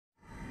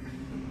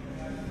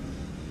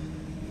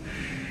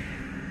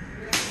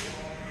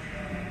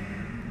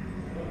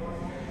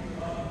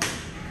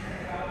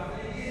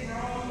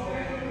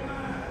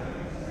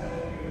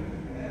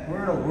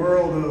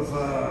world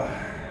of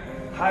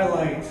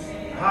highlights,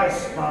 high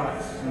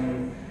spots,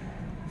 and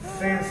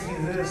fancy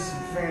this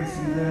and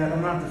fancy that.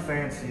 I'm not the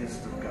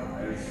fanciest of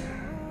guys.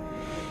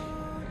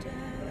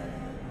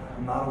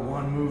 I'm not a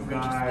one-move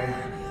guy,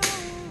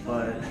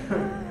 but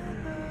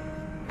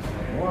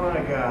one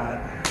I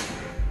got,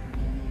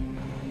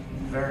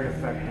 very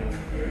effective.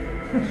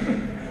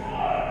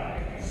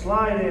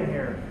 Slide in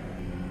here,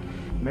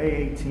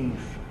 May 18th.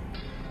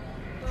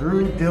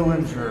 Drew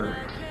Dillinger.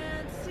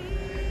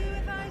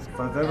 If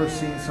I've ever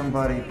seen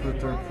somebody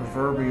put their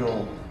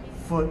proverbial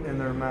foot in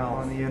their mouth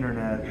on the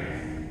internet,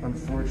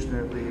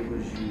 unfortunately it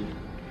was you.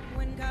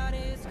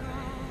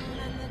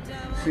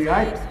 See,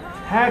 I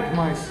tagged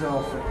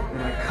myself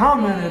and I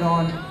commented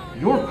on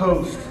your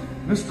post,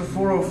 Mr.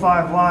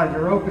 405 Live,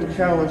 your open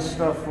challenge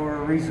stuff for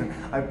a reason.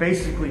 I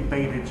basically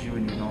baited you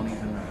and you don't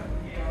even know.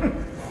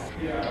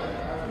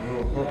 A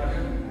little hook,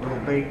 a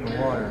little bait in the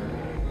water.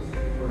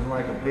 Looking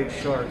like a big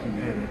shark, you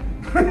hit it.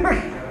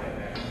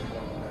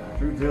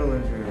 Drew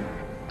Dillinger,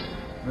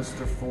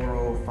 Mr.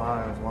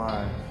 405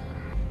 Live.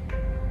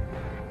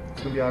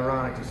 It's going to be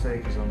ironic to say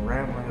because I'm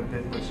rambling a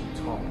bit, but you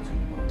talk too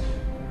much.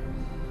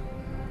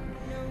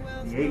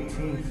 The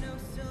 18th,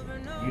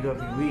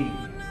 UWE.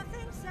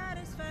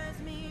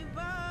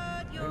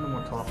 Ain't no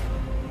more talking.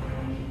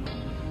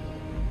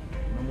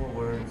 No more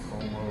words,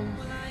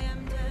 almost.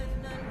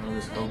 None of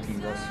this hokey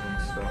wrestling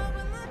stuff.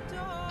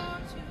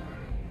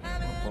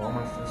 I'll ball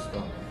my fist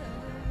up.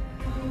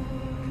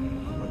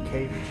 I'm gonna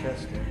cave your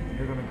chest in.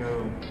 You're gonna go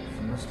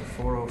from Mr.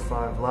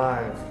 405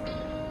 Live.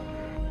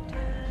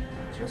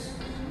 Just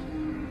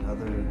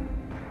another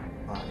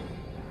body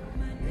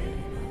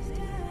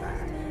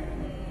back.